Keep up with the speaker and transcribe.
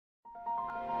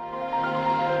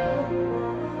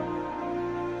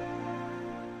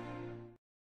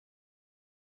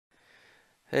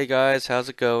Hey guys, how's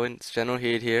it going? It's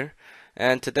Generalkidd here,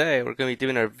 and today we're going to be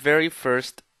doing our very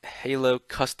first Halo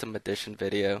Custom Edition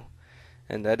video,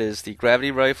 and that is the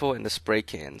gravity rifle and the spray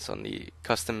cans on the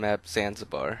custom map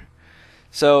Zanzibar.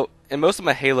 So, in most of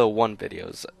my Halo 1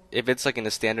 videos, if it's like in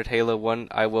the standard Halo 1,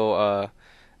 I will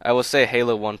say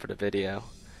Halo 1 for the video.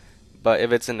 But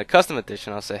if it's in the custom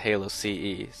edition, I'll say Halo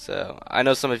CE. So, I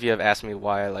know some of you have asked me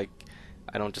why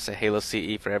I don't just say Halo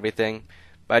CE for everything,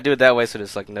 but I do it that way so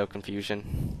there's like no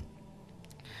confusion.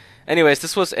 Anyways,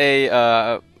 this was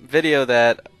a video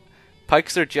that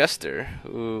PikesterJester,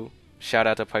 who shout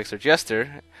out to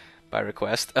PikesterJester by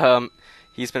request.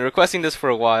 He's been requesting this for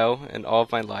a while in all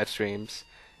of my live streams,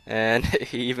 and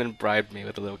he even bribed me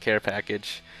with a little care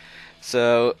package.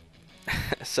 So,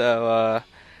 so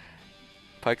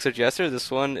PikesterJester,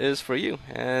 this one is for you,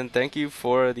 and thank you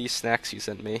for the snacks you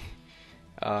sent me.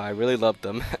 I really loved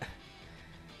them.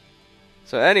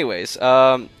 So, anyways,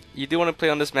 you do want to play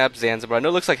on this map, Zanzibar. I know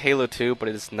it looks like Halo 2, but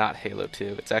it is not Halo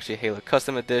 2. It's actually Halo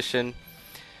Custom Edition,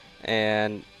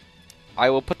 and I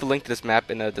will put the link to this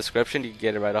map in the description. You can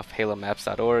get it right off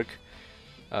halomaps.org.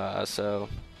 So,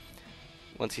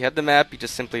 once you have the map, you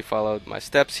just simply follow my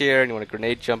steps here, and you want to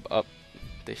grenade jump up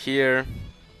to here,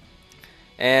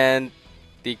 and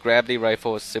the gravity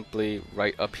rifle is simply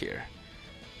right up here.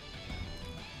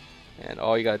 And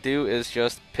all you gotta do is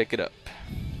just pick it up.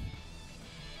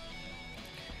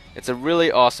 It's a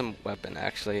really awesome weapon,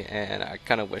 actually, and I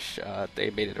kind of wish they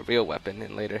made it a real weapon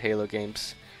in later Halo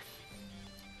games.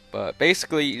 But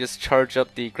basically, you just charge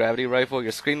up the gravity rifle,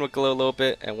 your screen will glow a little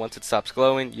bit, and once it stops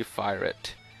glowing, you fire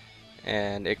it.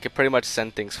 And it can pretty much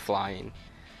send things flying.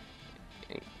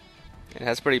 It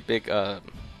has pretty big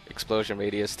explosion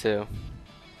radius, too.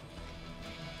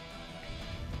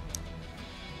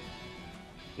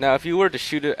 Now, if you were to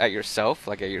shoot it at yourself,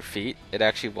 like at your feet, it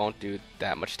actually won't do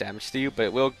that much damage to you,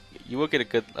 but you will get a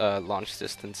good launch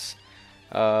distance.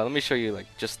 Let me show you like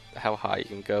just how high you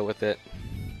can go with it.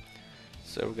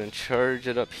 So we're gonna charge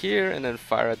it up here and then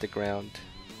fire at the ground,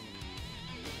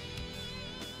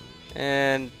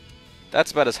 and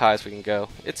that's about as high as we can go.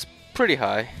 It's pretty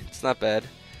high. It's not bad.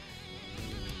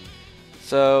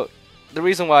 So the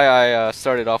reason why I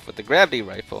started off with the gravity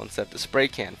rifle instead of the spray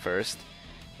can first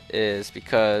is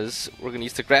because we're going to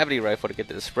use the gravity rifle to get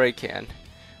to the spray can.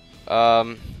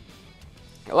 A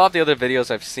lot of the other videos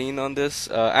I've seen on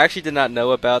this, I actually did not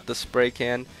know about the spray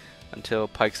can until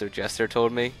PikesterJester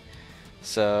told me.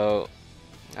 So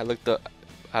I looked up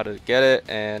how to get it,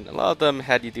 and a lot of them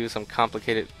had you do some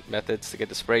complicated methods to get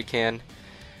the spray can.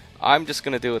 I'm just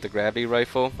going to do it with the gravity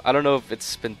rifle. I don't know if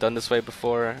it's been done this way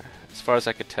before. As far as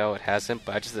I could tell, it hasn't,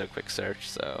 but I just did a quick search.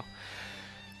 So,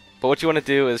 but what you want to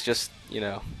do is just,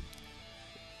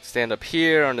 stand up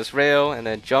here on this rail and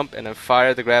then jump and then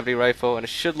fire the gravity rifle, and it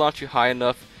should launch you high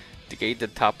enough to get to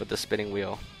the top of the spinning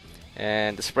wheel.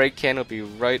 And the spray can will be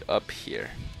right up here.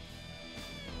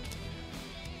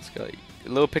 It's got a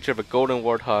little picture of a golden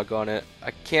warthog on it.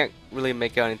 I can't really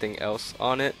make out anything else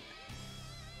on it,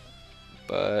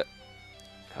 but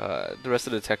the rest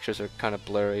of the textures are kind of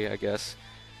blurry, I guess.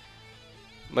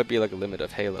 Might be like a limit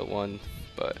of Halo 1,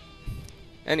 but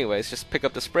anyways, just pick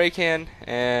up the spray can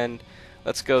and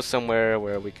let's go somewhere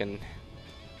where we can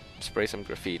spray some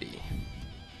graffiti.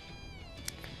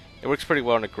 It works pretty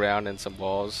well on the ground and some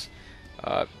walls,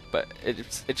 but it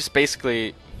just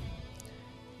basically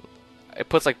it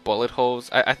puts like bullet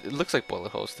holes. It looks like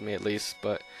bullet holes to me at least,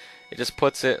 but it just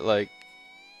puts it like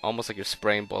almost like you're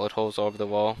spraying bullet holes all over the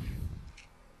wall.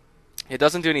 It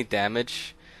doesn't do any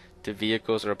damage to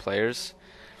vehicles or players,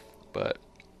 but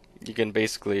you can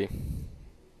basically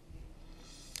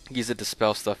use it to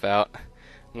spell stuff out.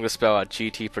 I'm going to spell out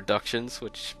GT Productions,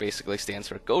 which basically stands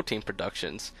for Go Team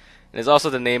Productions. And it's also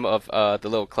the name of the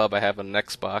little club I have on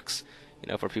Xbox,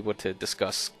 for people to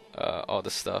discuss all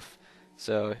this stuff.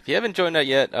 So if you haven't joined that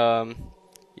yet,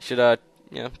 you should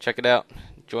check it out.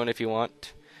 Join if you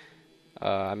want.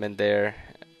 I'm in there.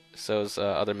 So's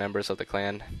other members of the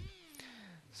clan.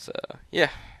 So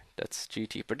yeah, that's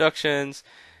GT Productions.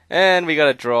 And we got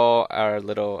to draw our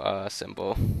little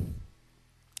symbol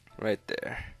right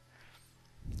there.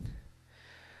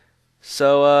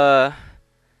 So,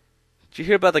 did you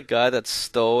hear about the guy that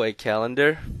stole a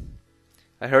calendar?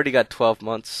 I heard he got 12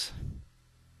 months.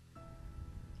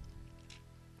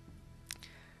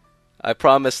 I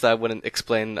promised I wouldn't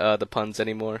explain the puns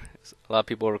anymore. A lot of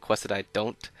people requested I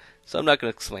don't, so I'm not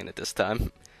going to explain it this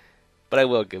time. But I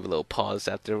will give a little pause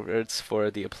afterwards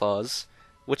for the applause,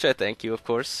 which I thank you, of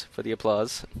course, for the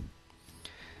applause.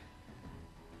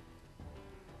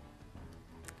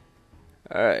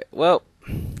 Alright, well,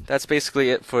 that's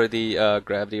basically it for the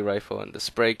gravity rifle and the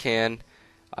spray can.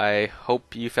 I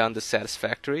hope you found this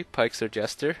satisfactory,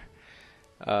 PikesterJester.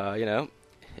 You know,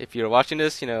 if you're watching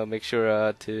this, make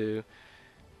sure to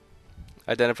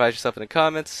identify yourself in the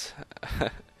comments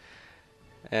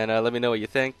and let me know what you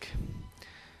think.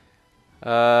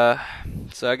 So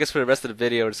I guess for the rest of the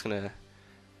video,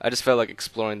 I just felt like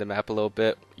exploring the map a little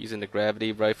bit using the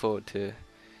gravity rifle to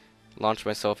launch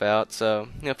myself out. So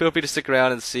feel free to stick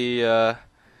around and see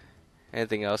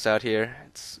anything else out here.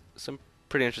 It's some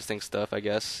pretty interesting stuff, I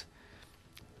guess.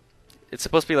 It's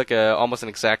supposed to be like almost an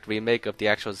exact remake of the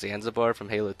actual Zanzibar from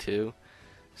Halo 2.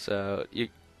 So you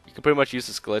can pretty much use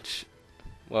this glitch.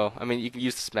 Well, I mean, you can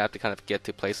use this map to kind of get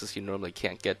to places you normally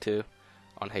can't get to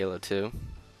on Halo 2.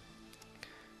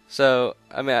 So,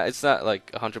 I mean, it's not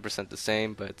like 100% the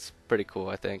same, but it's pretty cool,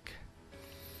 I think.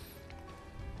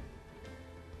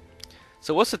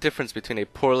 So what's the difference between a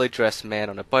poorly dressed man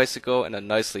on a bicycle and a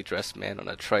nicely dressed man on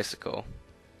a tricycle?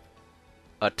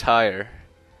 Attire.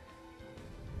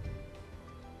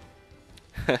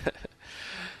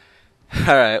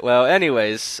 Alright, well,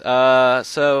 anyways,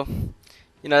 so,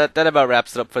 that about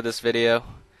wraps it up for this video.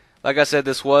 Like I said,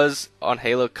 this was on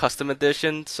Halo Custom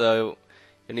Edition, so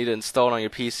you need to install it on your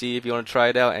PC if you want to try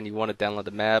it out and you want to download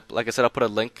the map. Like I said, I'll put a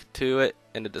link to it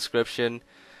in the description.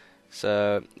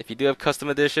 So if you do have Custom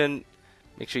Edition,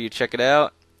 make sure you check it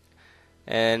out.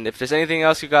 And if there's anything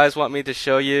else you guys want me to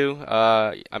show you,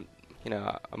 I'm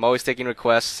always taking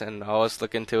requests and I always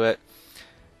look into it.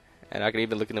 And I can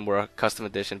even look into more Custom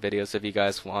Edition videos if you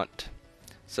guys want.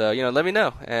 So let me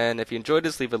know. And if you enjoyed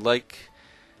this, leave a like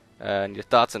and your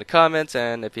thoughts in the comments.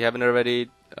 And if you haven't already,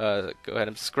 go ahead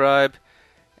and subscribe.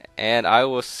 And I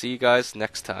will see you guys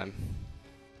next time.